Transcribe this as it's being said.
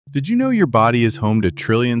Did you know your body is home to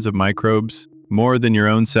trillions of microbes, more than your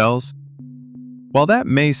own cells? While that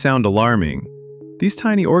may sound alarming, these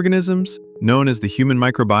tiny organisms, known as the human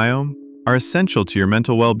microbiome, are essential to your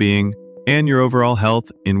mental well-being and your overall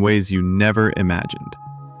health in ways you never imagined.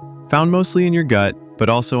 Found mostly in your gut, but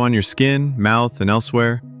also on your skin, mouth, and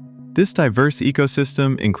elsewhere, this diverse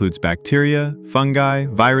ecosystem includes bacteria, fungi,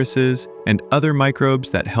 viruses, and other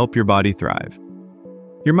microbes that help your body thrive.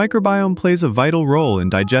 Your microbiome plays a vital role in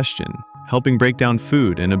digestion, helping break down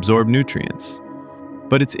food and absorb nutrients.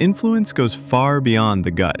 But its influence goes far beyond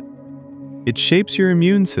the gut. It shapes your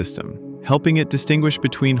immune system, helping it distinguish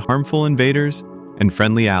between harmful invaders and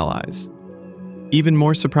friendly allies. Even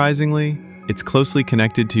more surprisingly, it's closely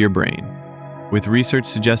connected to your brain, with research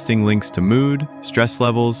suggesting links to mood, stress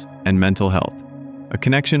levels, and mental health, a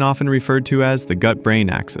connection often referred to as the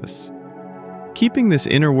gut-brain axis. Keeping this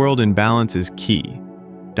inner world in balance is key.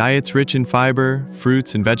 Diets rich in fiber,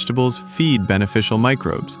 fruits, and vegetables feed beneficial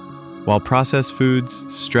microbes, while processed foods,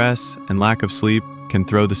 stress, and lack of sleep can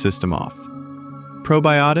throw the system off.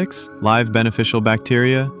 Probiotics, live beneficial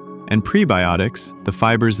bacteria, and prebiotics, the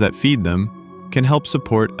fibers that feed them, can help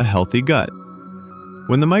support a healthy gut.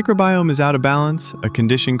 When the microbiome is out of balance, a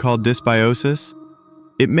condition called dysbiosis,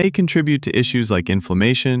 it may contribute to issues like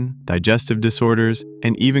inflammation, digestive disorders,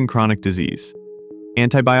 and even chronic disease.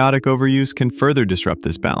 Antibiotic overuse can further disrupt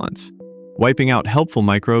this balance, wiping out helpful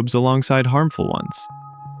microbes alongside harmful ones.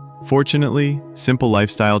 Fortunately, simple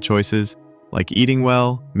lifestyle choices, like eating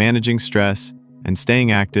well, managing stress, and staying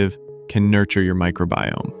active, can nurture your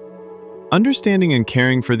microbiome. Understanding and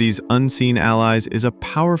caring for these unseen allies is a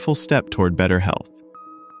powerful step toward better health.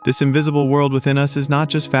 This invisible world within us is not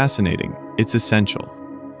just fascinating, it's essential.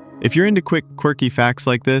 If you're into quick, quirky facts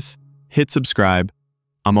like this, hit subscribe.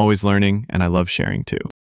 I'm always learning, and I love sharing too.